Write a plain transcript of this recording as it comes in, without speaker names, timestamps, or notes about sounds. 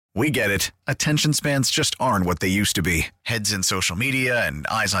We get it. Attention spans just aren't what they used to be. Heads in social media and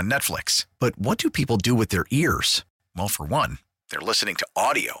eyes on Netflix. But what do people do with their ears? Well, for one, they're listening to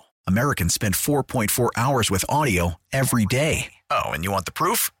audio. Americans spend 4.4 hours with audio every day. Oh, and you want the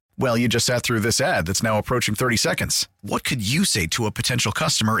proof? Well, you just sat through this ad that's now approaching 30 seconds. What could you say to a potential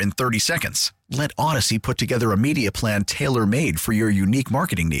customer in 30 seconds? Let Odyssey put together a media plan tailor-made for your unique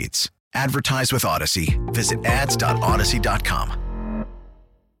marketing needs. Advertise with Odyssey. Visit ads.odyssey.com.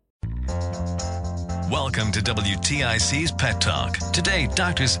 Welcome to WTIC's Pet Talk. Today,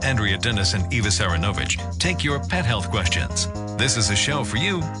 Doctors Andrea Dennis and Eva Saranovich take your pet health questions. This is a show for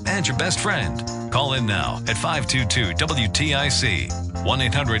you and your best friend. Call in now at 522-WTIC,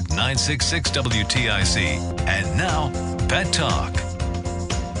 1-800-966-WTIC. And now, Pet Talk.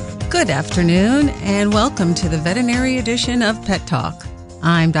 Good afternoon, and welcome to the veterinary edition of Pet Talk.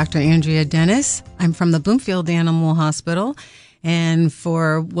 I'm Dr. Andrea Dennis. I'm from the Bloomfield Animal Hospital. And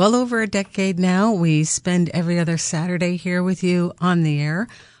for well over a decade now, we spend every other Saturday here with you on the air,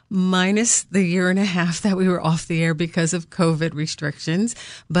 minus the year and a half that we were off the air because of COVID restrictions.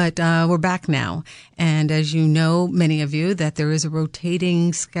 But we're back now. And as you know, many of you, that there is a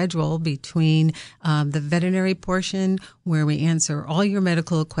rotating schedule between the veterinary portion where we answer all your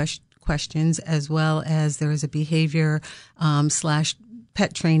medical questions, as well as there is a behavior /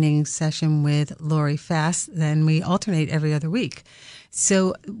 pet training session with Lori Fass. Then we alternate every other week.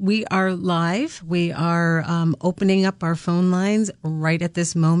 So we are live. We are opening up our phone lines right at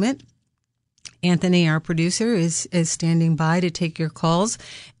this moment. Anthony, our producer, is standing by to take your calls,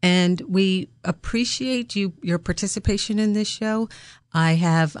 and we appreciate your participation in this show. I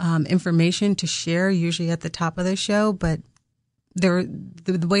have information to share usually at the top of the show, but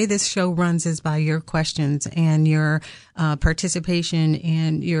the way this show runs is by your questions and your participation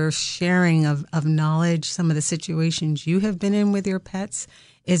and your sharing of knowledge. Some of the situations you have been in with your pets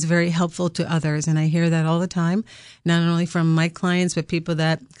is very helpful to others, and I hear that all the time, not only from my clients, but people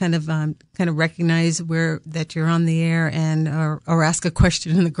that kind of recognize that you're on the air and or ask a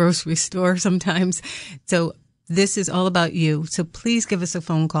question in the grocery store sometimes. So this is all about you. So please give us a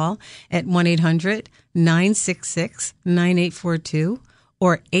phone call at 1-800-966-9842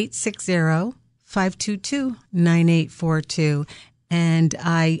 or 860-522-9842. And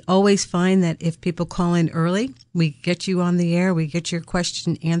I always find that if people call in early, we get you on the air, we get your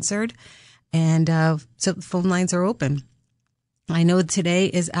question answered. And so the phone lines are open. I know today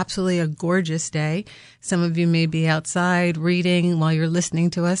is absolutely a gorgeous day. Some of you may be outside reading while you're listening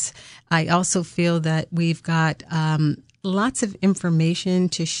to us. I also feel that we've got lots of information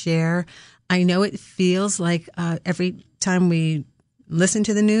to share. I know it feels like every time we listen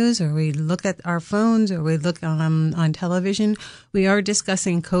to the news or we look at our phones or we look on television, we are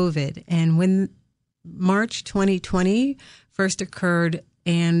discussing COVID. And when March 2020 first occurred,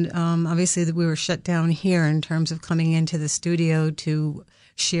 and obviously we were shut down here in terms of coming into the studio to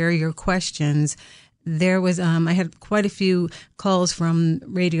share your questions. There was I had quite a few calls from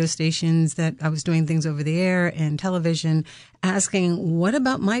radio stations that I was doing things over the air and television asking, what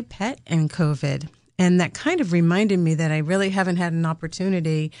about my pet and COVID? And that kind of reminded me that I really haven't had an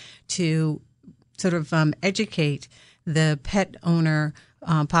opportunity to sort of educate the pet owner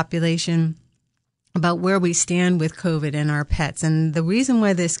population about where we stand with COVID and our pets. And the reason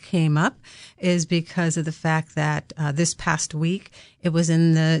why this came up is because of the fact that this past week, it was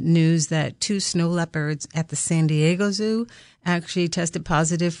in the news that 2 snow leopards at the San Diego Zoo actually tested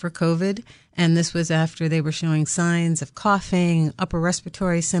positive for COVID. And this was after they were showing signs of coughing, upper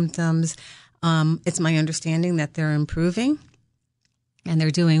respiratory symptoms. It's my understanding that they're improving and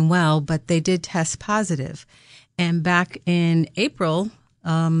they're doing well, but they did test positive. And back in April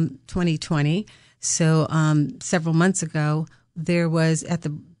 2020, so several months ago, there was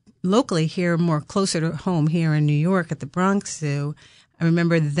locally here, more closer to home here in New York at the Bronx Zoo. I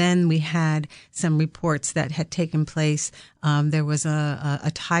remember then we had some reports that had taken place. There was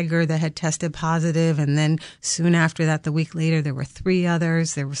a tiger that had tested positive, and then soon after that, the week later, there were 3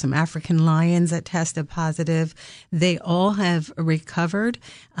 others. There were some African lions that tested positive. They all have recovered,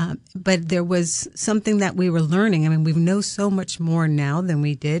 but there was something that we were learning. I mean, we know so much more now than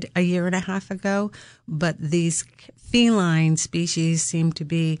we did a year and a half ago, but these feline species seem to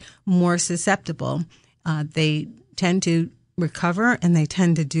be more susceptible. They tend to recover and they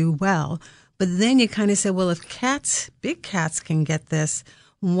tend to do well. But then you kind of say, well, if big cats can get this,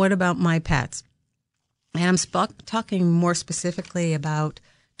 what about my pets? And I'm talking more specifically about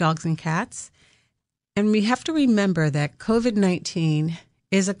dogs and cats. And we have to remember that COVID-19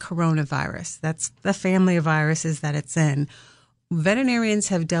 is a coronavirus. That's the family of viruses that it's in. Veterinarians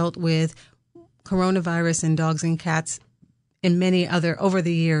have dealt with coronavirus in dogs and cats in many other, over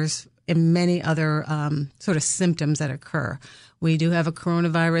the years, in many other sort of symptoms that occur. We do have a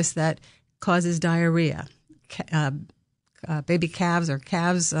coronavirus that causes diarrhea. Baby calves or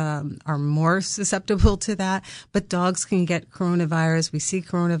calves are more susceptible to that, but dogs can get coronavirus. We see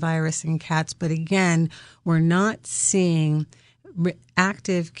coronavirus in cats, but again, we're not seeing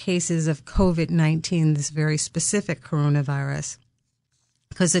active cases of COVID-19, this very specific coronavirus.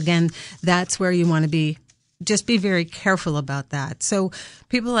 Because again, that's where you want to just be very careful about that. So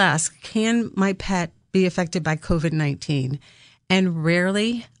people ask, can my pet be affected by COVID-19? And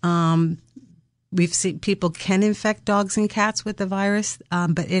rarely, we've seen people can infect dogs and cats with the virus,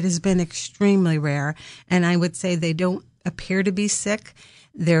 but it has been extremely rare. And I would say they don't appear to be sick.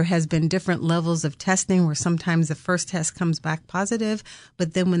 There has been different levels of testing where sometimes the first test comes back positive,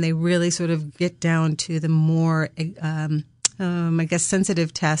 but then when they really sort of get down to the more,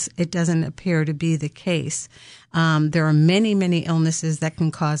 sensitive tests, it doesn't appear to be the case. There are many, many illnesses that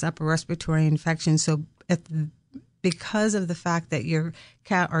can cause upper respiratory infections. So because of the fact that your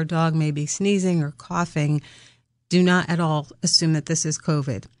cat or dog may be sneezing or coughing, do not at all assume that this is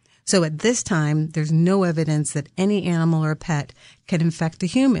COVID. So at this time, there's no evidence that any animal or pet can infect a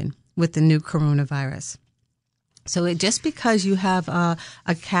human with the new coronavirus. So just because you have a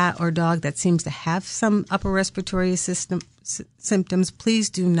cat or dog that seems to have some upper respiratory symptoms, please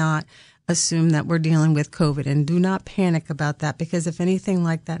do not assume that we're dealing with COVID, and do not panic about that, because if anything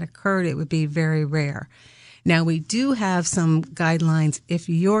like that occurred, it would be very rare. Now, we do have some guidelines if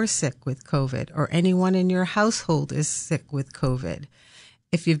you're sick with COVID or anyone in your household is sick with COVID.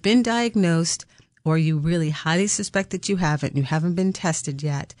 If you've been diagnosed or you really highly suspect that you haven't, and you haven't been tested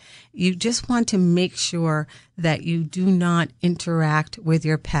yet, you just want to make sure that you do not interact with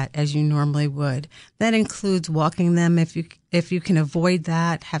your pet as you normally would. That includes walking them if you can avoid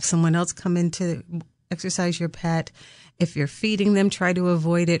that, have someone else come in to exercise your pet. If you're feeding them, try to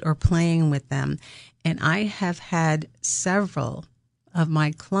avoid it, or playing with them. And I have had several of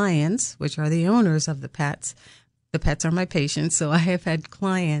my clients, which are the owners of the pets are my patients, so I have had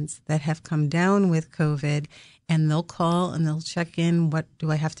clients that have come down with COVID, and they'll call and they'll check in. What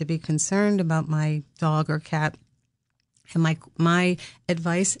do I have to be concerned about my dog or cat? And my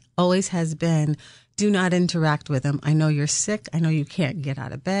advice always has been, do not interact with them. I know you're sick. I know you can't get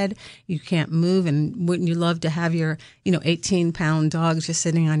out of bed. You can't move. And wouldn't you love to have your, 18-pound dog just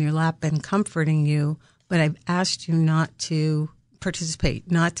sitting on your lap and comforting you? But I've asked you not to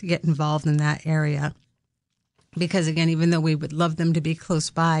participate, not to get involved in that area. Because again, even though we would love them to be close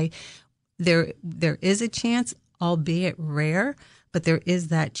by, there is a chance, albeit rare, but there is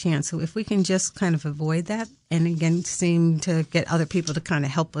that chance. So if we can just kind of avoid that, and again, seem to get other people to kind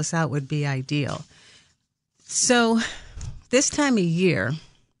of help us out, would be ideal. So this time of year,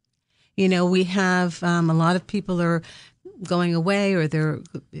 we have a lot of people are going away, or they're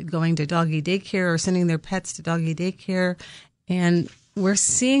going to doggy daycare or sending their pets to doggy daycare, and we're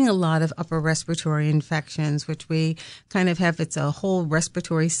seeing a lot of upper respiratory infections, which we kind of have. It's a whole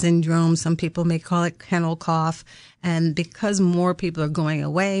respiratory syndrome. Some people may call it kennel cough. And because more people are going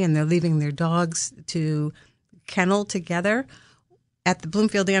away and they're leaving their dogs to kennel together, at the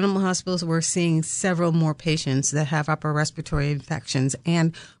Bloomfield Animal Hospitals, we're seeing several more patients that have upper respiratory infections.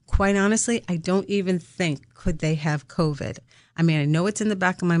 And quite honestly, I don't even think could they have COVID. I mean, I know it's in the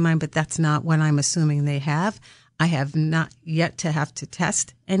back of my mind, but that's not what I'm assuming they have. I have not yet to have to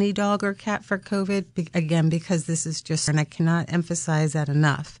test any dog or cat for COVID, again, because this is just, and I cannot emphasize that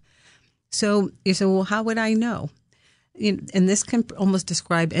enough. So you say, well, how would I know? And this can almost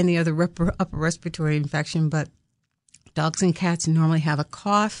describe any other upper respiratory infection, but dogs and cats normally have a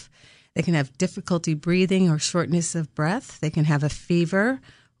cough. They can have difficulty breathing or shortness of breath. They can have a fever,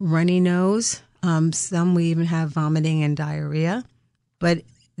 runny nose. Some we even have vomiting and diarrhea. But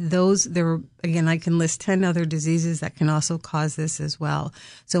again, I can list 10 other diseases that can also cause this as well.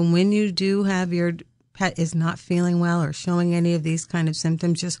 So when you do have your pet is not feeling well or showing any of these kind of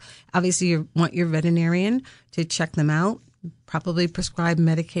symptoms, just obviously you want your veterinarian to check them out, probably prescribe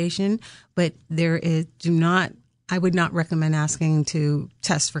medication, but I would not recommend asking to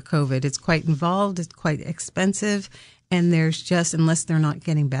test for COVID. It's quite involved, it's quite expensive, and there's just, unless they're not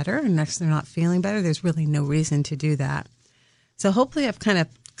getting better, unless they're not feeling better, there's really no reason to do that. So hopefully I've kind of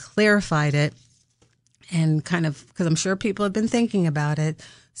clarified it, and kind of, because I'm sure people have been thinking about it.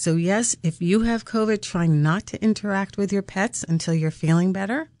 So yes, if you have COVID, try not to interact with your pets until you're feeling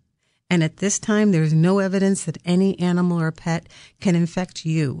better. And at this time, there's no evidence that any animal or pet can infect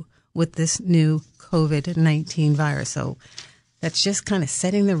you with this new COVID-19 virus. So that's just kind of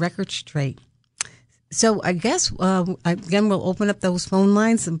setting the record straight. So I guess, again, we'll open up those phone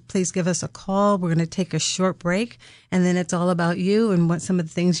lines and please give us a call. We're going to take a short break, and then it's all about you and what some of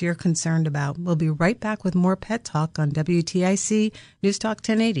the things you're concerned about. We'll be right back with more Pet Talk on WTIC News Talk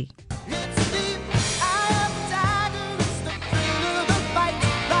 1080.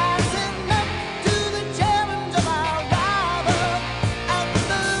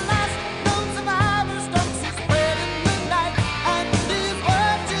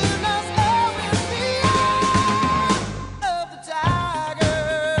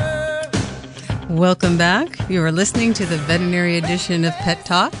 Welcome back. You are listening to the veterinary edition of Pet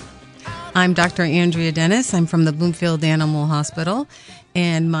Talk. I'm Dr. Andrea Dennis. I'm from the Bloomfield Animal Hospital,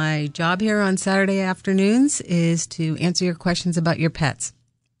 and my job here on Saturday afternoons is to answer your questions about your pets.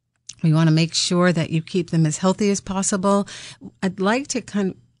 We want to make sure that you keep them as healthy as possible. I'd like to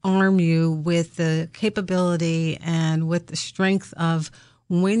kind of arm you with the capability and with the strength of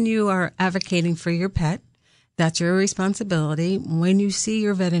when you are advocating for your pet, that's your responsibility. When you see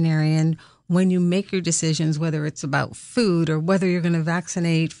your veterinarian, when you make your decisions, whether it's about food or whether you're going to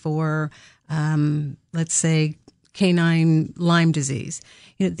vaccinate for, let's say, canine Lyme disease.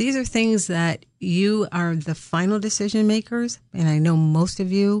 These are things that you are the final decision makers. And I know most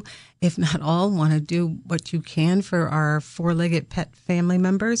of you, if not all, want to do what you can for our four-legged pet family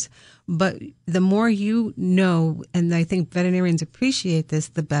members. But the more you know, and I think veterinarians appreciate this,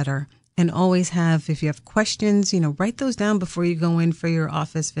 the better. And always have, if you have questions, write those down before you go in for your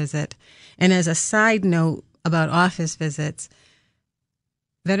office visit. And as a side note about office visits,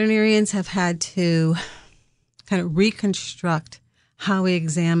 veterinarians have had to kind of reconstruct how we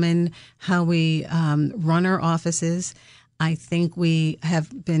examine, how we run our offices. I think we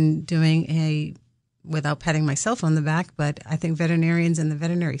have been doing without patting myself on the back, but I think veterinarians and the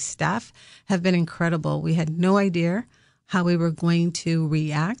veterinary staff have been incredible. We had no idea how we were going to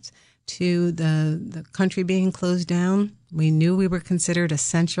react to the country being closed down. We knew we were considered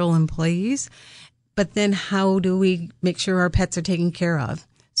essential employees, but then how do we make sure our pets are taken care of?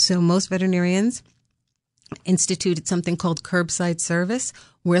 So most veterinarians instituted something called curbside service.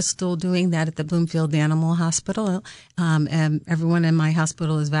 We're still doing that at the Bloomfield Animal Hospital. And everyone in my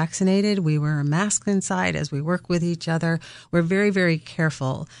hospital is vaccinated. We wear a mask inside as we work with each other. We're very, very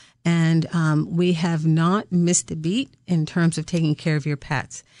careful. And we have not missed a beat in terms of taking care of your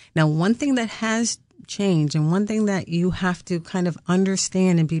pets. Now, one thing that has changed and one thing that you have to kind of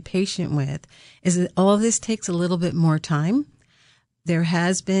understand and be patient with is that all of this takes a little bit more time. There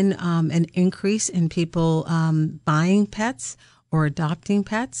has been an increase in people buying pets or adopting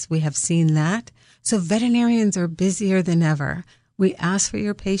pets. We have seen that. So veterinarians are busier than ever. We ask for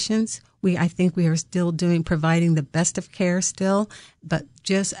your patience. I think we are still providing the best of care still, but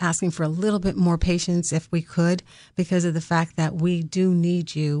just asking for a little bit more patience if we could, because of the fact that we do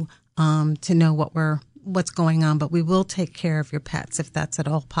need you to know what's going on. But we will take care of your pets if that's at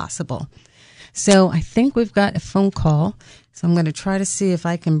all possible. So I think we've got a phone call. So I'm going to try to see if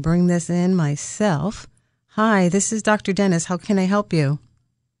I can bring this in myself. Hi, this is Dr. Dennis. How can I help you?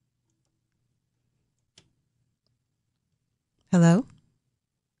 Hello?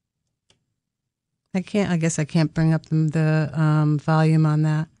 I guess I can't bring up the volume on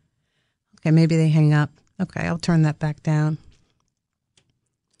that. Okay, maybe they hang up. Okay, I'll turn that back down.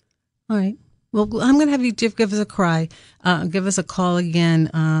 All right. Well, I'm going to have you give us a cry. Give us a call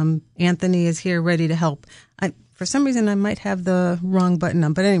again. Anthony is here ready to help. For some reason, I might have the wrong button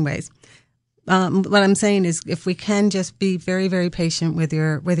on. But anyways, what I'm saying is if we can just be very, very patient with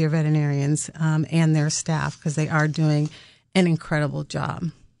your veterinarians and their staff, because they are doing an incredible job.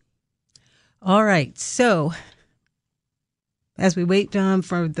 All right. So as we wait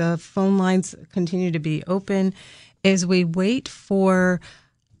for the phone lines continue to be open, as we wait for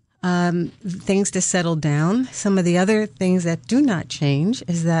things to settle down, some of the other things that do not change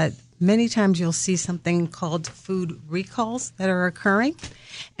is that many times you'll see something called food recalls that are occurring.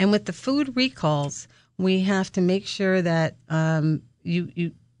 And with the food recalls, we have to make sure that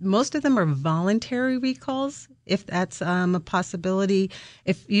most of them are voluntary recalls, if that's a possibility.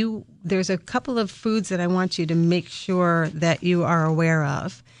 There's a couple of foods that I want you to make sure that you are aware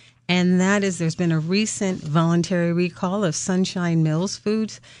of. And that is, there's been a recent voluntary recall of Sunshine Mills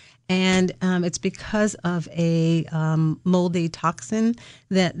foods. And it's because of a moldy toxin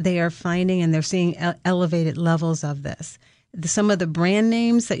that they are finding, and they're seeing elevated levels of this. Some of the brand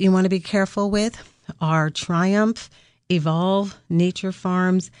names that you want to be careful with are Triumph, Evolve, Nature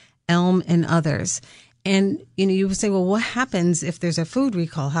Farms, Elm, and others. And you would say, well, what happens if there's a food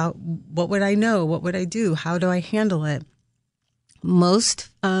recall? What would I know? What would I do? How do I handle it? Most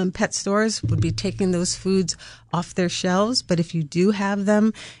pet stores would be taking those foods off their shelves, but if you do have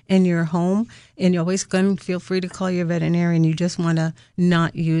them in your home, and you're always going to feel free to call your veterinarian, you just want to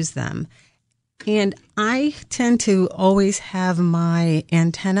not use them. And I tend to always have my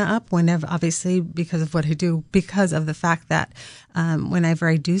antenna up whenever, obviously, because of what I do, because of the fact that whenever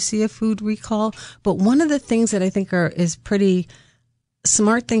I do see a food recall. But one of the things that I think is pretty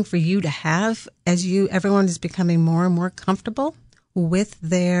smart thing for you to have as everyone is becoming more and more comfortable with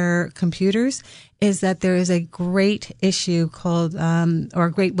their computers is that there is a great issue called, or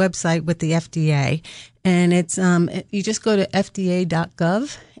a great website with the FDA. And it's, you just go to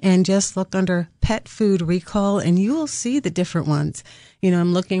fda.gov and just look under pet food recall and you will see the different ones.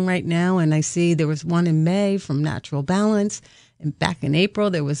 I'm looking right now and I see there was one in May from Natural Balance. And back in April,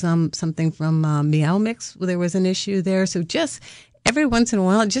 there was something from Meow Mix. There was an issue there. So just every once in a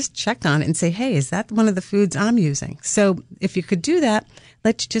while, just check on it and say, hey, is that one of the foods I'm using? So if you could do that,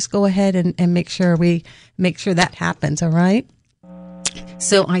 let's just go ahead and make sure that happens. All right.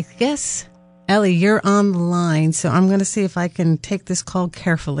 So I guess, Ellie, you're on the line. So I'm going to see if I can take this call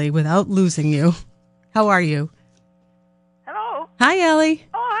carefully without losing you. How are you? Hello. Hi, Ellie.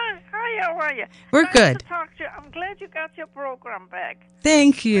 Oh, hi. How are you? We're nice good. To talk to you. I'm glad you got your program back.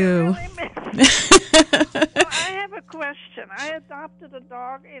 Thank you. I really missed it. Well, I have a question. I adopted a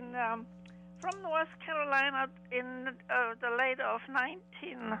dog from North Carolina in the late of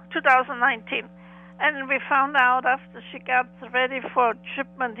 2019. And we found out after she got ready for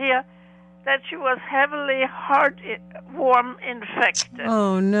shipment here that she was heavily heartworm infected.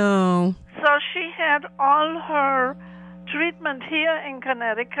 Oh, no. So she had all her treatment here in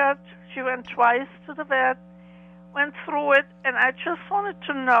Connecticut. She went twice to the vet, went through it, and I just wanted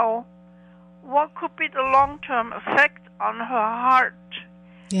to know what could be the long-term effect on her heart.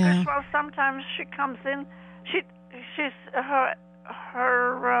 Yeah. Well, sometimes she comes in, she's her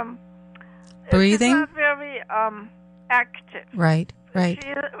breathing? She's not very active. Right.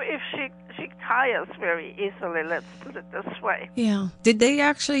 If she tires very easily, let's put it this way. Yeah. Did they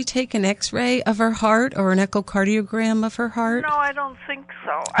actually take an X-ray of her heart or an echocardiogram of her heart? No, I don't think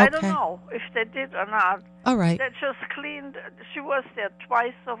so. Okay. I don't know if they did or not. All right. They just cleaned. She was there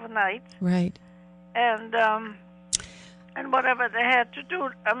twice overnight. Right. And whatever they had to do,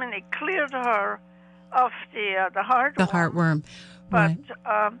 I mean, it cleared her of the heartworm. The heartworm. But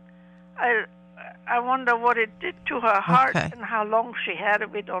right. I wonder what it did to her heart Okay. and how long she had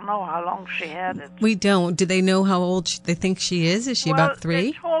it. We don't know how long she had it. We don't. Do they know how old they think she is? Is she about 3?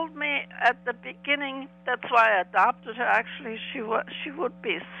 They told me at the beginning, that's why I adopted her. Actually, she would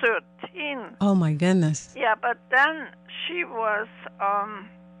be 13. Oh, my goodness. Yeah, but then she was,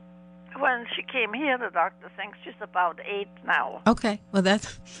 when she came here, the doctor thinks she's about 8 now. Okay. Well,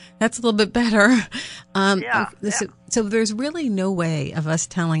 that's a little bit better. Yeah. So there's really no way of us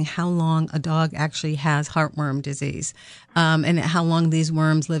telling how long a dog actually has heartworm disease, and how long these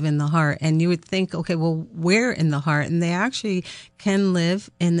worms live in the heart. And you would think, okay, well, where in the heart? And they actually can live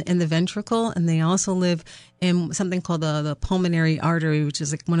in the ventricle, and they also live in something called the pulmonary artery, which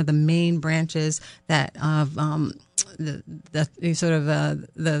is like one of the main branches that of the sort of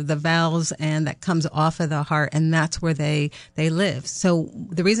the valves and that comes off of the heart, and that's where they live. So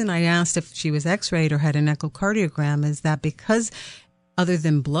the reason I asked if she was X-rayed or had an echocardiogram is that because other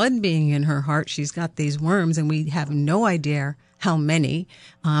than blood being in her heart, she's got these worms, and we have no idea how many.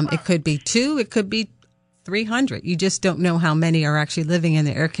 It could be 2, it could be 300. You just don't know how many are actually living in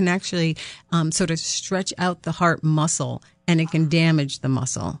there. It can actually sort of stretch out the heart muscle, and it can damage the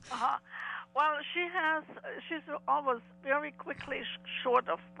muscle. Uh-huh. Well, she's always very quickly short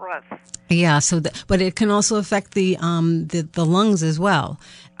of breath. Yeah. But it can also affect the lungs as well.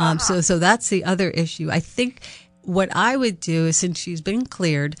 So that's the other issue. I think what I would do is, since she's been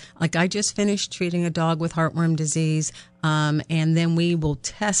cleared, like I just finished treating a dog with heartworm disease, and then we will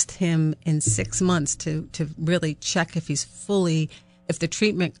test him in 6 months to really check if if the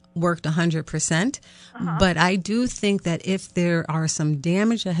treatment worked 100%. But I do think that if there are some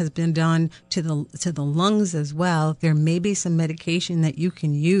damage that has been done to the lungs as well, there may be some medication that you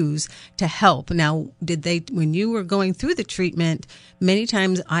can use to help. Now, when you were going through the treatment, many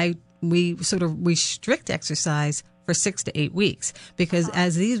times we sort of restrict exercise for 6 to 8 weeks, because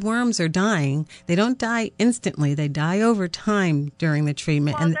as these worms are dying, they don't die instantly. They die over time during the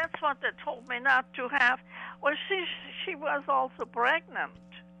treatment. Well, that's what they told me not to have. Well, she was also pregnant.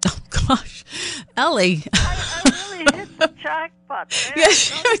 Oh, gosh. Ellie. I really hit the jackpot there.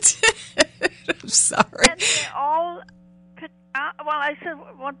 Yes, you did. I'm sorry. And they all well, I said,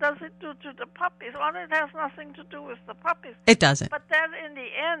 what does it do to the puppies? Well, it has nothing to do with the puppies. It doesn't. But then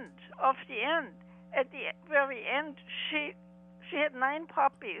at the very end, She had 9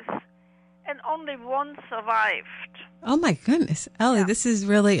 puppies, and only one survived. Oh my goodness, Ellie, this is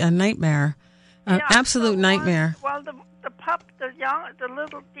really a nightmare, an absolute nightmare. Well, the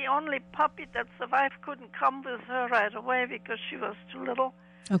only puppy that survived couldn't come with her right away because she was too little.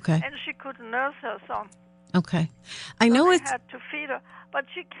 Okay. And she couldn't nurse her, so. Okay, I know I it's. had to feed her, but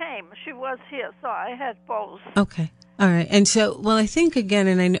she came. She was here, so I had both. Okay. All right. And so, well, I think again,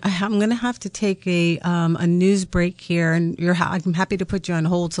 and I'm going to have to take a news break here, and I'm happy to put you on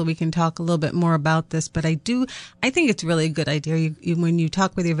hold so we can talk a little bit more about this. But I think it's really a good idea when you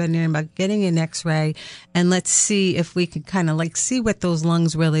talk with your veterinarian about getting an X-ray, and let's see if we can kind of like see what those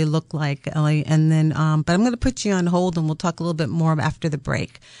lungs really look like, Ellie. And then, but I'm going to put you on hold, and we'll talk a little bit more after the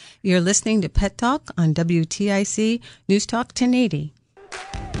break. You're listening to Pet Talk on WTIC News Talk 1080.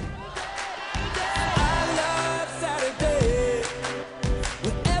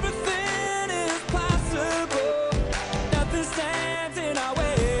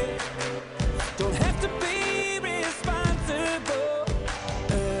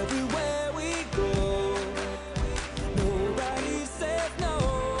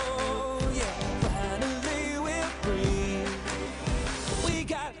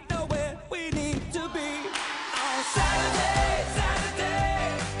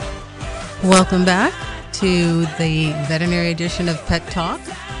 Welcome back to the veterinary edition of Pet Talk.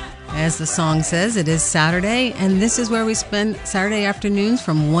 As the song says, it is Saturday, and this is where we spend Saturday afternoons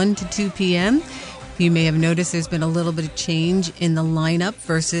from 1 to 2 p.m. You may have noticed there's been a little bit of change in the lineup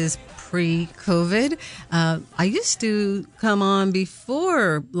versus pre-COVID. I used to come on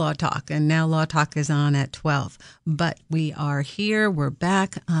before Law Talk, and now Law Talk is on at 12. But we are here. We're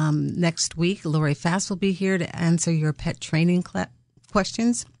back. Next week, Lori Fass will be here to answer your pet training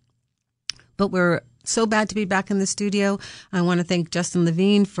questions. But we're so glad to be back in the studio. I want to thank Justin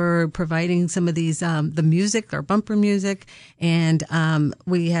Levine for providing some of these, the music, our bumper music. And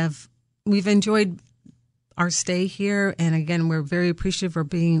we've enjoyed our stay here. And again, we're very appreciative for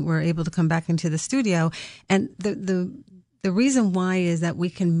we're able to come back into the studio. And the reason why is that we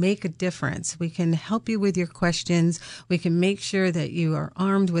can make a difference. We can help you with your questions. We can make sure that you are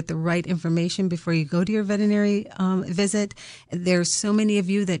armed with the right information before you go to your veterinary visit. There's so many of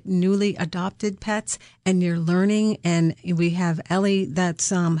you that newly adopted pets, and you're learning. And we have Ellie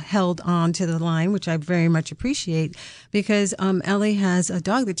that's held on to the line, which I very much appreciate, because Ellie has a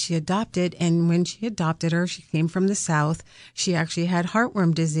dog that she adopted. And when she adopted her, she came from the South. She actually had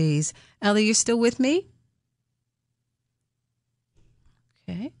heartworm disease. Ellie, you still with me?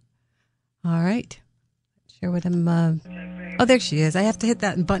 Okay. All right. Share with him. Oh, there she is. I have to hit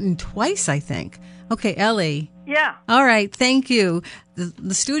that button twice, I think. Okay, Ellie. Yeah. All right. Thank you.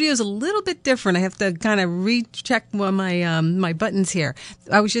 The studio is a little bit different. I have to kind of recheck my buttons here.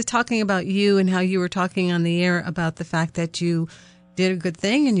 I was just talking about you and how you were talking on the air about the fact that you did a good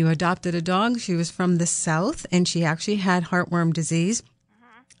thing and you adopted a dog. She was from the South, and she actually had heartworm disease.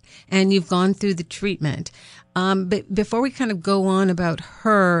 And you've gone through the treatment. But before we kind of go on about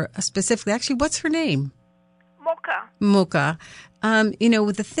her specifically, actually, what's her name? Mocha.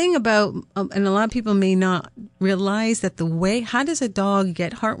 The thing about, and a lot of people may not realize that how does a dog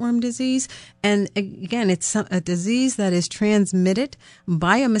get heartworm disease? And again, it's a disease that is transmitted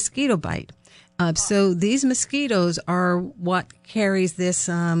by a mosquito bite. So these mosquitoes are what carries this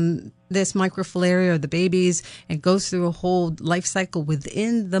microfilaria, or the babies, and goes through a whole life cycle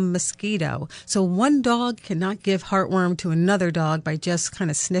within the mosquito. So one dog cannot give heartworm to another dog by just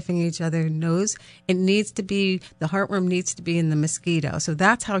kind of sniffing each other's nose. The heartworm needs to be in the mosquito. So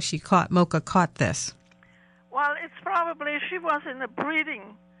that's how Mocha caught this. Well, it's probably she was in a breeding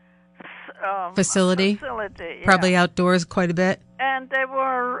facility, yeah. Probably outdoors quite a bit. And they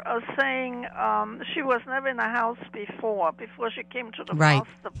were saying she was never in a house before she came to the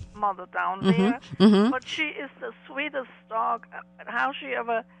foster mother down there. Mm-hmm. But she is the sweetest dog. How she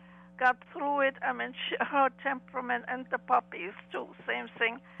ever got through it, I mean, her temperament, and the puppies too, same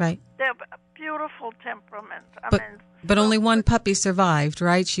thing. Right. They're beautiful temperament. But only one puppy survived,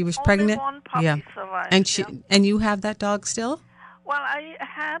 right? She was pregnant. Only one puppy survived. And you have that dog still? Well, I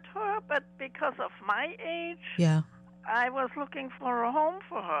had her, but because of my age, I was looking for a home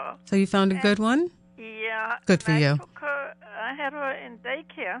for her. So you found a good one? Yeah. Good for you. I had her in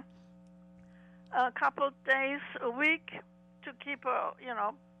daycare a couple of days a week to keep her,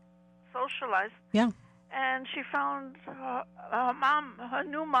 socialized. Yeah. And she found her mom, her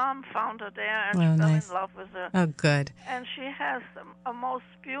new mom found her there, and she fell in love with her. Oh, good. And she has a most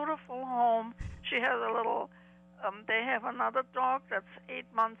beautiful home. She has a little... they have another dog that's 8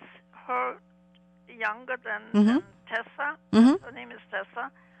 months younger than Tessa. Mm-hmm. Her name is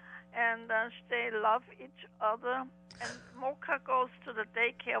Tessa. And they love each other. and Mocha goes to the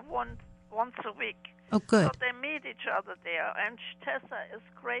daycare once a week. Oh, good. So they meet each other there, and Tessa is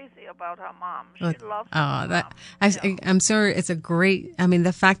crazy about her mom. She loves her mom. I'm sorry. It's a great. I mean,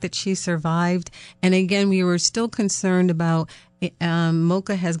 the fact that she survived, and again, we were still concerned about.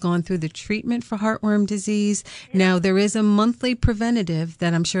 Mocha has gone through the treatment for heartworm disease. Yeah. Now, there is a monthly preventative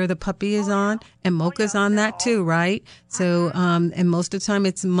that I'm sure the puppy is on, and Mocha's on that too, right? So, and most of the time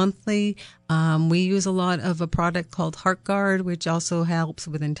it's monthly. We use a lot of a product called HeartGuard, which also helps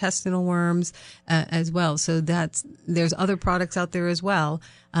with intestinal worms as well. So there's other products out there as well.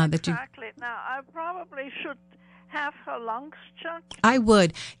 Exactly. Now, I probably should have her lungs checked? I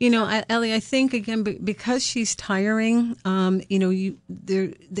would. Ellie, I think, again, because she's tiring,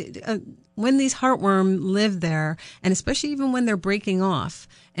 when these heartworm live there, and especially even when they're breaking off,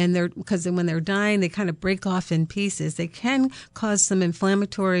 because when they're dying, they kind of break off in pieces. They can cause some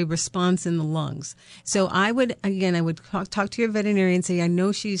inflammatory response in the lungs. So I would talk to your veterinarian and say, I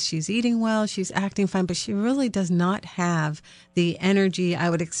know she's eating well, she's acting fine, but she really does not have the energy I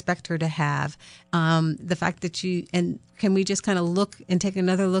would expect her to have. The fact that can we just kind of look and take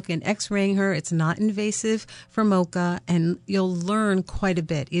another look and x-raying her? It's not invasive for Mocha, and you'll learn quite a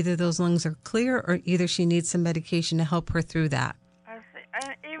bit. Either those lungs are clear or either she needs some medication to help her through that. I see.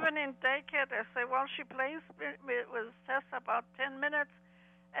 And even in daycare, they say, well, she plays with Tess about 10 minutes,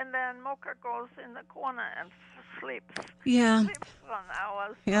 and then Mocha goes in the corner and sleeps. Yeah. Sleeps for an hour.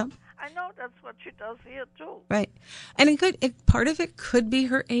 So yeah. I know that's what she does here too. Right, and part of it could be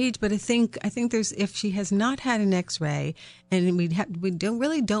her age, but I think there's, if she has not had an X-ray, and we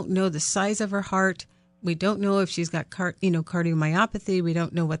don't know the size of her heart. We don't know if she's got cardiomyopathy. We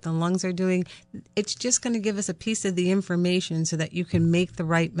don't know what the lungs are doing. It's just going to give us a piece of the information so that you can make the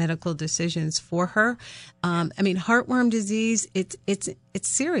right medical decisions for her. Heartworm disease, it's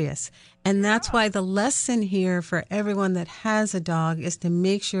serious. And that's why the lesson here for everyone that has a dog is to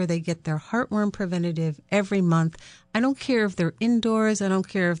make sure they get their heartworm preventative every month. I don't care if they're indoors. I don't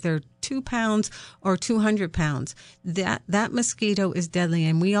care if they're 2 pounds or 200 pounds. That mosquito is deadly.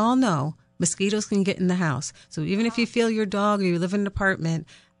 And we all know mosquitoes can get in the house. So even if you feel your dog or you live in an apartment,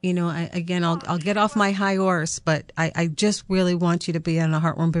 I'll get off my high horse, but I just really want you to be on a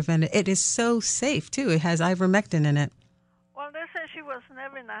heartworm preventative. It is so safe, too. It has ivermectin in it. Well, they say she was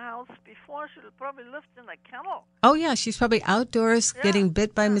never in the house before. She probably lived in a kennel. Oh, yeah. She's probably outdoors getting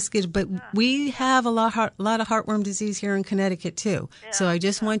bit by mosquitoes. But we have a lot of heartworm disease here in Connecticut, too. Yeah, so I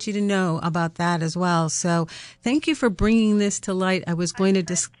just want you to know about that as well. So thank you for bringing this to light. I was going to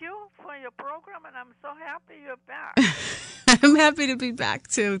Thank you for your program, and I'm so happy you're back. I'm happy to be back,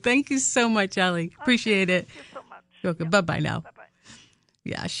 too. Thank you so much, Ellie. Appreciate it. Thank you so much. Okay, bye-bye now. Bye-bye.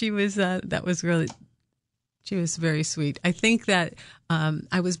 Yeah, she was, she was very sweet. I think that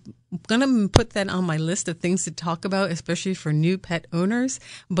I was going to put that on my list of things to talk about, especially for new pet owners.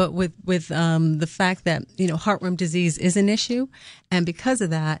 But with the fact that, heartworm disease is an issue. And because of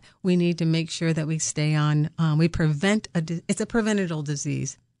that, we need to make sure that we stay on, it's a preventable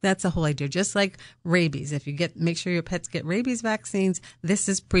disease. That's the whole idea. Just like rabies. If you make sure your pets get rabies vaccines, this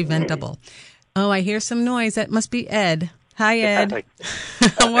is preventable. Oh, I hear some noise. That must be Ed. Hi, Ed.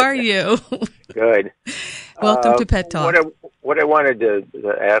 How are you? Good. Welcome to Pet Talk. What I wanted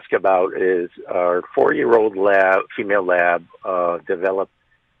to ask about is our 4-year-old female lab developed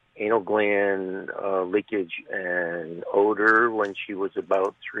anal gland leakage and odor when she was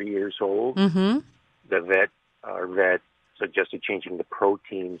about 3 years old. Mm-hmm. Our vet suggested changing the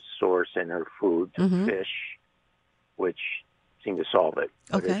protein source in her food to fish, which seemed to solve it.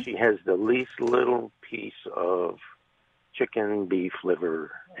 But if she has the least little piece of chicken, beef,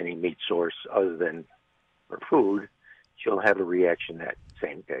 liver, any meat source other than her food, she'll have a reaction that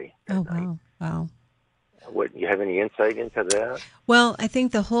same day. Wow. What, you have any insight into that? Well, I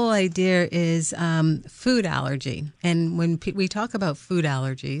think the whole idea is food allergy. And when we talk about food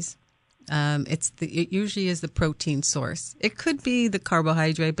allergies, it usually is the protein source. It could be the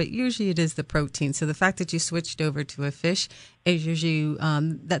carbohydrate, but usually it is the protein. So the fact that you switched over to a fish is usually,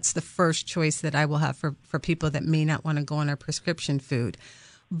 that's the first choice that I will have for people that may not want to go on a prescription food.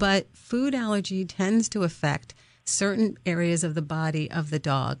 But food allergy tends to affect certain areas of the body of the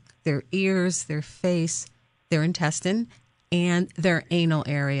dog, their ears, their face, their intestine, and their anal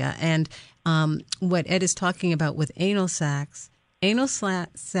area. And what Ed is talking about with anal sacs in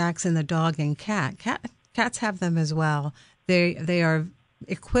the dog and cat. Cats have them as well. They are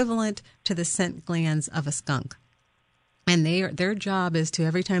equivalent to the scent glands of a skunk. And their job is to,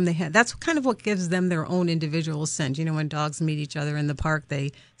 every time that's kind of what gives them their own individual scent. When dogs meet each other in the park,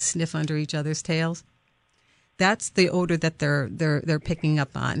 they sniff under each other's tails. that's the odor that they're picking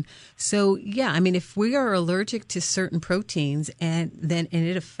up on. So yeah, I mean, if we are allergic to certain proteins and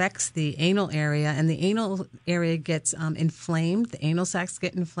it affects the anal area, and the anal area gets inflamed, the anal sacs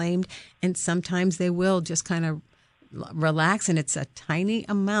get inflamed, and sometimes they will just kind of relax, and it's a tiny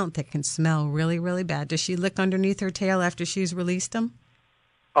amount that can smell really, really bad. Does she lick underneath her tail after she's released them?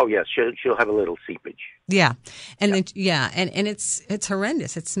 Oh yes, she'll have a little seepage. Yeah, and and it's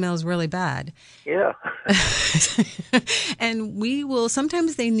horrendous. It smells really bad. Yeah. And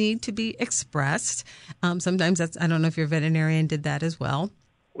sometimes they need to be expressed. Sometimes I don't know if your veterinarian did that as well.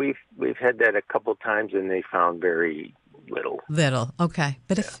 We've had that a couple times, and they found very little. Okay.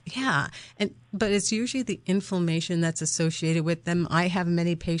 But but it's usually the inflammation that's associated with them. I have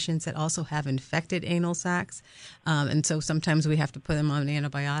many patients that also have infected anal sacs. And so sometimes we have to put them on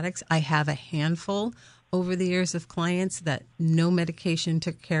antibiotics. I have a handful over the years of clients that no medication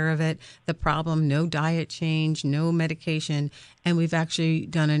took care of it. The problem, no diet change, no medication. And we've actually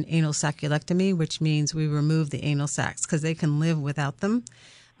done an anal saculectomy, which means we remove the anal sacs because they can live without them.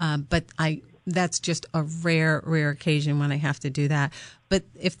 That's just a rare occasion when I have to do that. But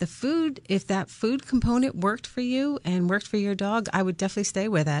if that food component worked for you and worked for your dog, I would definitely stay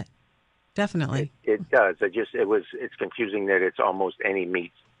with it. Definitely. It does. It's confusing that it's almost any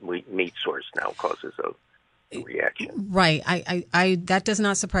meat source now causes a reaction. Right. I that does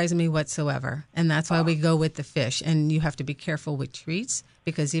not surprise me whatsoever. And that's why we go with the fish. And you have to be careful with treats,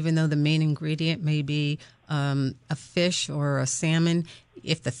 because even though the main ingredient may be a fish or a salmon,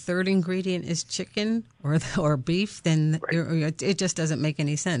 if the third ingredient is chicken or beef, then it just doesn't make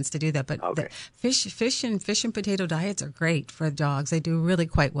any sense to do that. But the fish and potato diets are great for dogs. They do really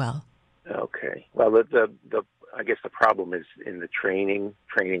quite well. Okay. Well, I guess the problem is in the training.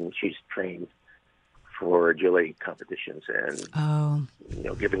 She's trained for agility competitions, and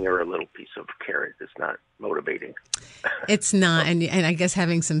giving her a little piece of carrot is not motivating. It's not, and I guess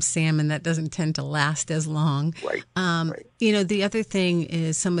having some salmon, that doesn't tend to last as long. Right. The other thing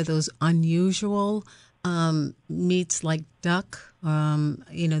is some of those unusual meats like duck. I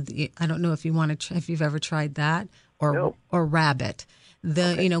don't know if you've ever tried that, or rabbit.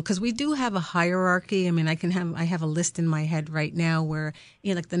 Because we do have a hierarchy. I mean, I have a list in my head right now where,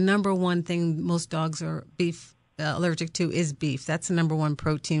 like the number one thing most dogs are allergic to is beef. That's the number one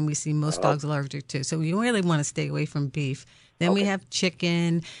protein we see most dogs allergic to. So you really want to stay away from beef. Then we have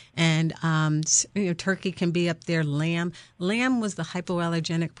chicken, and turkey can be up there. Lamb was the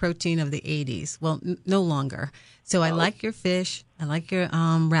hypoallergenic protein of the 80s. Well, no longer. So I like your fish. I like your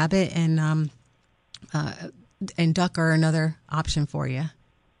rabbit, and duck are another option for you.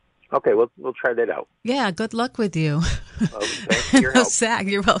 Okay, we'll try that out. Yeah, good luck with you. Thanks for your help.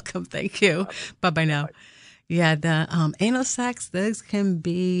 You're welcome. Thank you. Bye-bye now. Bye. Yeah, the anal sacs, those can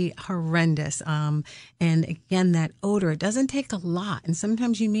be horrendous. And again, that odor, it doesn't take a lot. And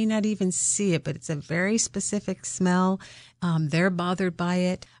sometimes you may not even see it, but it's a very specific smell. They're bothered by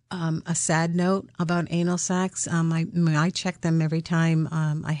it. A sad note about anal sacs, I check them every time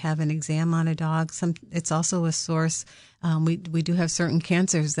I have an exam on a dog. It's also a source. We do have certain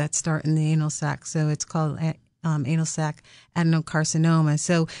cancers that start in the anal sac, so it's called anal sac adenocarcinoma.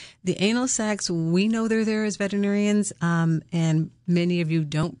 So the anal sacs, we know they're there as veterinarians, and many of you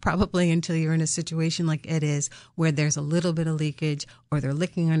don't probably until you're in a situation like Ed is, where there's a little bit of leakage or they're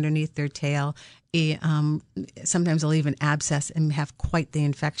licking underneath their tail. Sometimes they'll even abscess and have quite the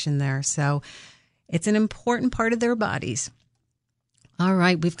infection there. So it's an important part of their bodies. All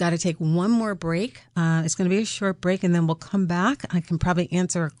right, we've got to take one more break. It's going to be a short break, and then we'll come back. I can probably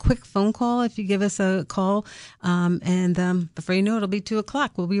answer a quick phone call if you give us a call. And before you know it, it'll be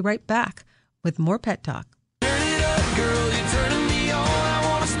 2:00. We'll be right back with more Pet Talk. Turn it up, girl, you're turning me on. I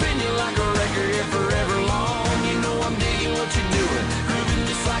want to spin you like a record here forever long. You know I'm digging what you're doing, grooving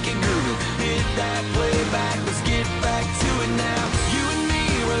just like you're grooving. Hit that playback, let's get back to it now. You and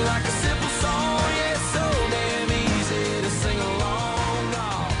me, we're like a simple song. Yeah, it's so damn easy to sing along. No,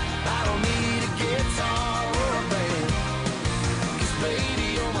 I don't need a guitar or a band, 'cause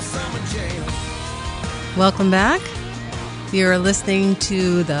baby, you're my summer jam. Welcome back. You're listening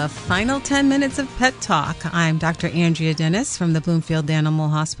to the final 10 minutes of Pet Talk. I'm Dr. Andrea Dennis from the Bloomfield Animal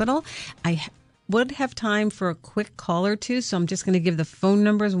Hospital. I would have time for a quick call or two, so I'm just going to give the phone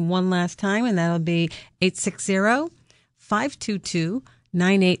numbers one last time, and that'll be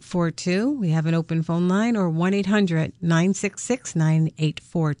 860-522-9842. We have an open phone line, or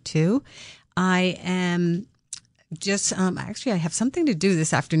 1-800-966-9842. I am just actually, I have something to do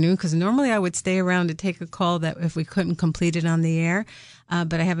this afternoon, because normally I would stay around to take a call that if we couldn't complete it on the air.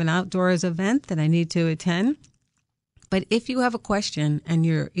 But I have an outdoors event that I need to attend. But if you have a question and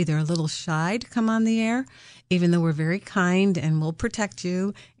you're either a little shy to come on the air, even though we're very kind and we'll protect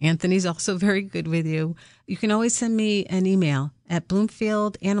you, Anthony's also very good with you. You can always send me an email at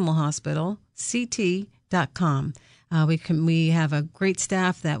bloomfieldanimalhospitalct.com. We have a great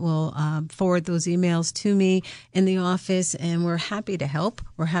staff that will forward those emails to me in the office, and we're happy to help.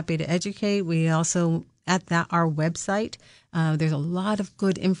 We're happy to educate. We also, at our website, there's a lot of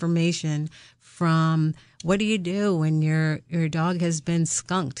good information from what do you do when your dog has been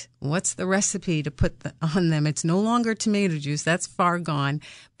skunked? What's the recipe to put on them? It's no longer tomato juice. That's far gone.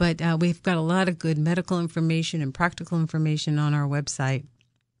 But we've got a lot of good medical information and practical information on our website.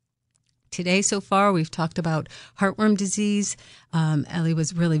 Today, so far, we've talked about heartworm disease. Ellie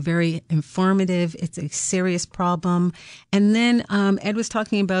was really very informative. It's a serious problem. And then Ed was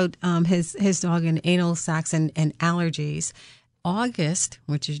talking about his dog and anal sacs and allergies. August,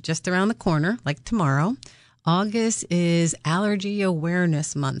 which is just around the corner, like tomorrow, August is Allergy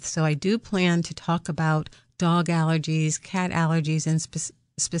Awareness Month. So I do plan to talk about dog allergies, cat allergies, and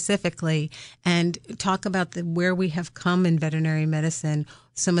specifically, and talk about where we have come in veterinary medicine,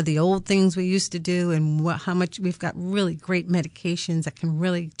 some of the old things we used to do, and how much we've got really great medications that can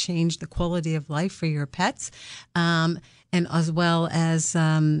really change the quality of life for your pets. And as well as,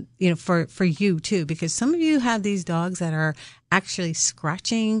 for you too, because some of you have these dogs that are actually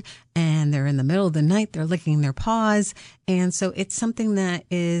scratching and they're in the middle of the night, they're licking their paws. And so it's something that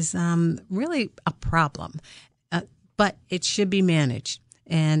is really a problem, but it should be managed.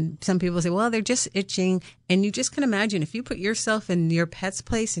 And some people say, well, they're just itching. And you just can imagine if you put yourself in your pet's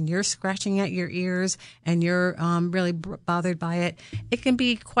place and you're scratching at your ears and you're really bothered by it, it can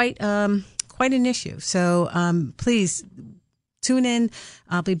be quite an issue. So please tune in.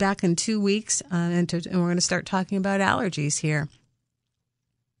 I'll be back in 2 weeks, and we're going to start talking about allergies here.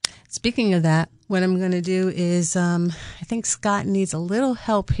 Speaking of that, what I'm going to do is I think Scott needs a little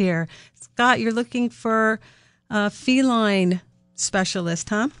help here. Scott, you're looking for a feline specialist,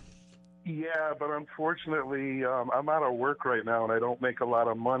 huh? Yeah, but unfortunately, I'm out of work right now, and I don't make a lot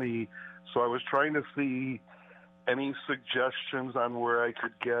of money. So I was trying to see any suggestions on where I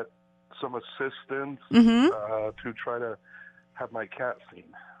could get some assistance to try to have my cat seen.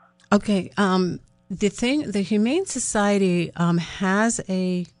 Okay. The Humane Society has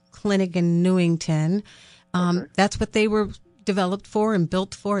a clinic in Newington. That's what they were developed for and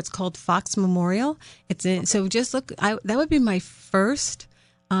built for. It's called Fox Memorial. So just look. That would be my first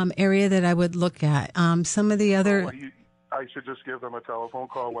area that I would look at. Some of the other. I should just give them a telephone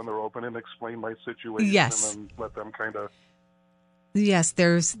call when they're open and explain my situation. Yes. And then let them kind of. Yes,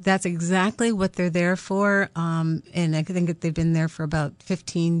 that's exactly what they're there for. And I think that they've been there for about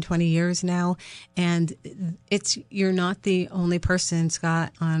 15, 20 years now. And you're not the only person,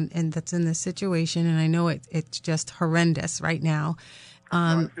 Scott, and that's in this situation. And I know it's just horrendous right now.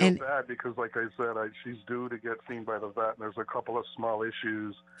 I feel bad because, like I said, she's due to get seen by the vet, and there's a couple of small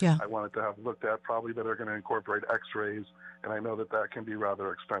issues I wanted to have looked at, probably that are going to incorporate x-rays, and I know that can be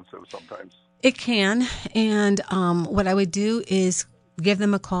rather expensive sometimes. It can, and what I would do is give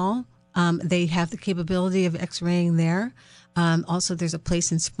them a call. They have the capability of x-raying there. Also, there's a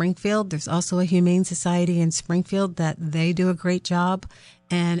place in Springfield. There's also a Humane Society in Springfield that they do a great job.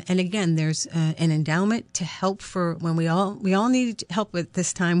 And again, there's an endowment to help for when we all need help at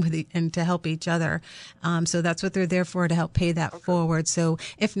this time and to help each other. So that's what they're there for, to help pay that forward. So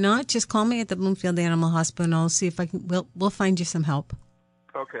if not, just call me at the Bloomfield Animal Hospital and I'll see if we'll find you some help.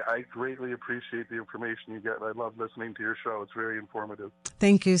 Okay, I greatly appreciate the information you get. I love listening to your show. It's very informative.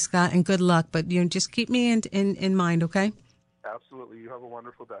 Thank you, Scott, and good luck. But just keep me in mind, okay? Absolutely. You have a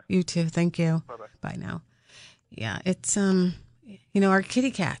wonderful day. You too. Thank you. Bye-bye. Bye now. Yeah, it's our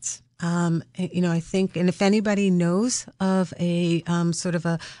kitty cats. I think, and if anybody knows of a sort of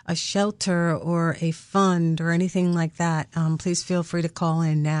a shelter or a fund or anything like that, please feel free to call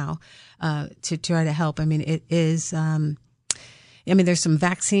in now to try to help. I mean, it is. There's some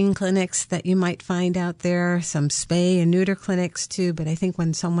vaccine clinics that you might find out there, some spay and neuter clinics too. But I think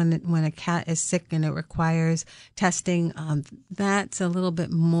when a cat is sick and it requires testing, that's a little bit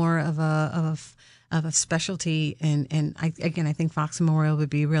more of a specialty. And I think Fox Memorial would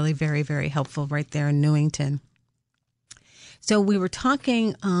be really very, very helpful right there in Newington. So we were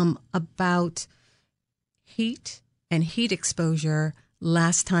talking about heat and heat exposure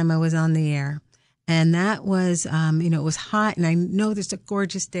last time I was on the air. And that was, it was hot, and I know there's a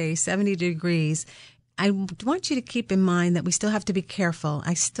gorgeous day, 70 degrees. I want you to keep in mind that we still have to be careful.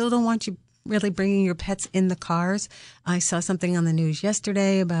 I still don't want you really bringing your pets in the cars. I saw something on the news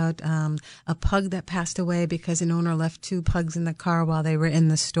yesterday about a pug that passed away because an owner left 2 pugs in the car while they were in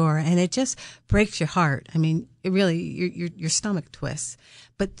the store, and it just breaks your heart. I mean, it really, your stomach twists.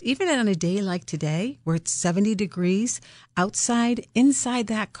 But even on a day like today, where it's 70 degrees outside, inside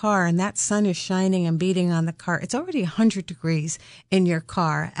that car, and that sun is shining and beating on the car, it's already 100 degrees in your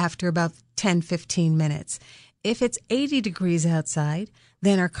car after about 10, 15 minutes. If it's 80 degrees outside,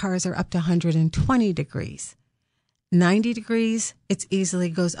 then our cars are up to 120 degrees. 90 degrees, it easily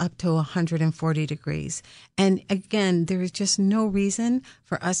goes up to 140 degrees. And again, there is just no reason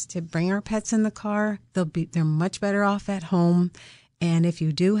for us to bring our pets in the car. They're much better off at home. And if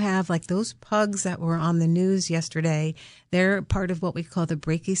you do have, like those pugs that were on the news yesterday, they're part of what we call the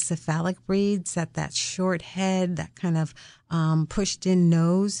brachycephalic breeds, that short head, that kind of pushed in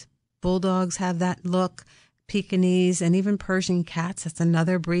nose. Bulldogs have that look. Pekingese, and even Persian cats. That's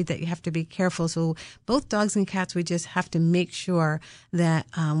another breed that you have to be careful. So both dogs and cats, we just have to make sure that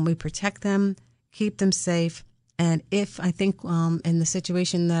we protect them, keep them safe. And if I think in the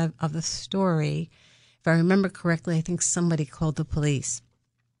situation of the story, if I remember correctly, I think somebody called the police.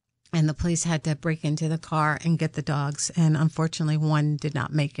 And the police had to break into the car and get the dogs. And unfortunately, one did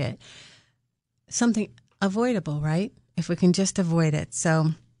not make it. Something avoidable, right? If we can just avoid it.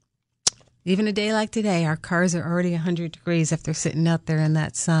 So even a day like today, our cars are already 100 degrees if they're sitting out there in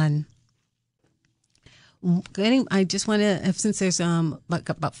that sun. I just want to, since there's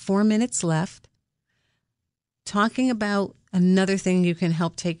about 4 minutes left, talking about another thing you can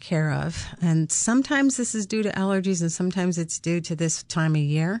help take care of. And sometimes this is due to allergies and sometimes it's due to this time of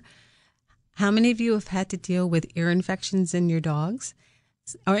year. How many of you have had to deal with ear infections in your dogs?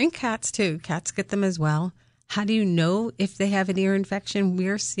 Or in cats too. Cats get them as well. How do you know if they have an ear infection?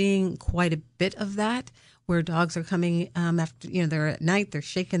 We're seeing quite a bit of that, where dogs are coming after, they're at night, they're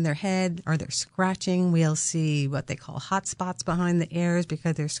shaking their head or they're scratching. We'll see what they call hot spots behind the ears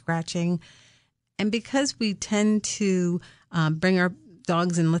because they're scratching. And because we tend to bring our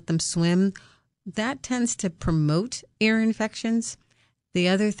dogs and let them swim, that tends to promote ear infections. The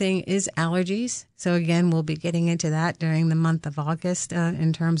other thing is allergies. So again, we'll be getting into that during the month of August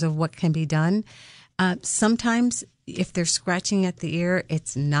in terms of what can be done. Sometimes if they're scratching at the ear,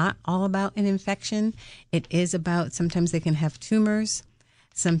 it's not all about an infection. It is about, sometimes they can have tumors.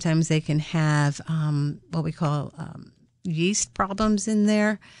 Sometimes they can have what we call yeast problems in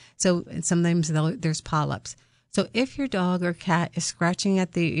there. So sometimes there's polyps. So if your dog or cat is scratching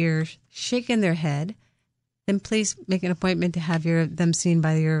at the ear, shaking their head, then please make an appointment to have them seen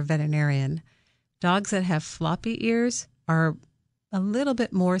by your veterinarian. Dogs that have floppy ears are a little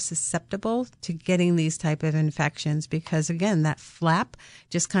bit more susceptible to getting these type of infections because, again, that flap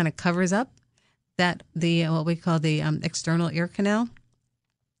just kind of covers up what we call the external ear canal.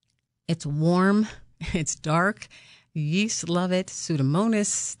 It's warm, it's dark. Yeast love it. Pseudomonas,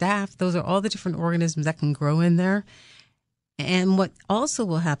 staph, those are all the different organisms that can grow in there. And what also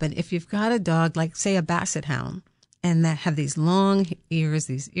will happen if you've got a dog like, say, a basset hound, and that have these long ears,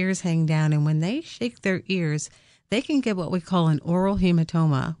 these ears hang down, and when they shake their ears, they can get what we call an oral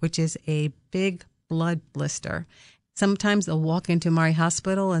hematoma, which is a big blood blister. Sometimes they'll walk into my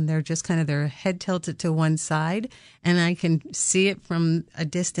hospital and they're just kind of their head tilted to one side, and I can see it from a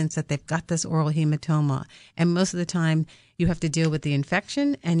distance that they've got this oral hematoma. And most of the time you have to deal with the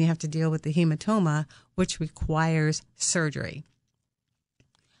infection and you have to deal with the hematoma, which requires surgery.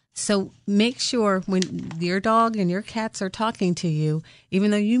 So make sure when your dog and your cats are talking to you,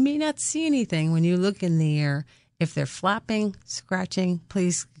 even though you may not see anything when you look in the ear, if they're flapping, scratching,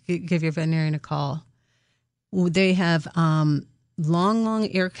 please give your veterinarian a call. They have long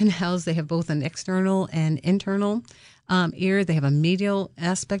ear canals. They have both an external and internal ear. They have a medial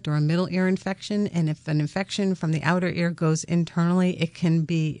aspect or a middle ear infection. And if an infection from the outer ear goes internally, it can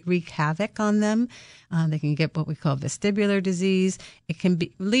wreak havoc on them. They can get what we call vestibular disease. It can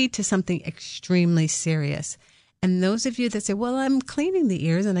lead to something extremely serious. And those of you that say, well, I'm cleaning the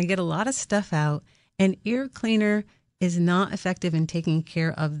ears and I get a lot of stuff out, an ear cleaner is not effective in taking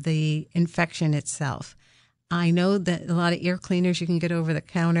care of the infection itself. I know that a lot of ear cleaners you can get over the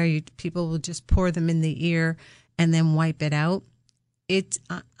counter. People will just pour them in the ear and then wipe it out.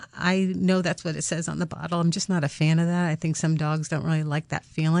 I know that's what it says on the bottle. I'm just not a fan of that. I think some dogs don't really like that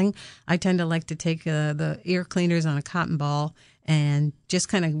feeling. I tend to like to take the ear cleaners on a cotton ball and just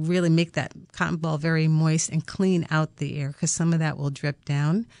kind of really make that cotton ball very moist and clean out the ear because some of that will drip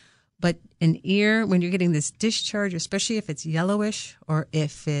down. But an ear, when you're getting this discharge, especially if it's yellowish or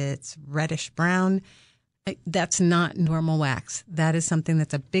if it's reddish brown, That's not normal wax. That is something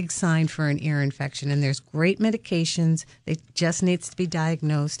that's a big sign for an ear infection. And there's great medications. It just needs to be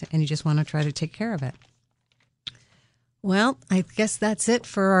diagnosed, and you just want to try to take care of it. Well, I guess that's it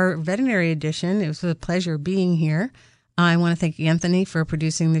for our veterinary edition. It was a pleasure being here. I want to thank Anthony for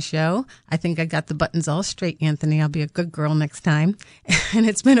producing the show. I think I got the buttons all straight, Anthony. I'll be a good girl next time. And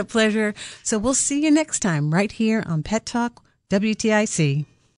it's been a pleasure. So we'll see you next time right here on Pet Talk WTIC.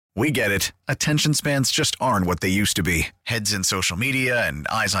 We get it. Attention spans just aren't what they used to be. Heads in social media and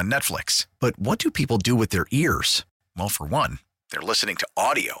eyes on Netflix. But what do people do with their ears? Well, for one, they're listening to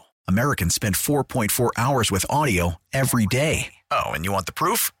audio. Americans spend 4.4 hours with audio every day. Oh, and you want the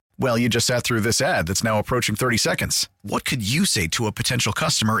proof? Well, you just sat through this ad that's now approaching 30 seconds. What could you say to a potential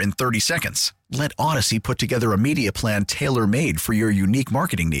customer in 30 seconds? Let Odyssey put together a media plan tailor-made for your unique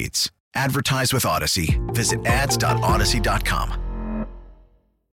marketing needs. Advertise with Odyssey. Visit ads.odyssey.com.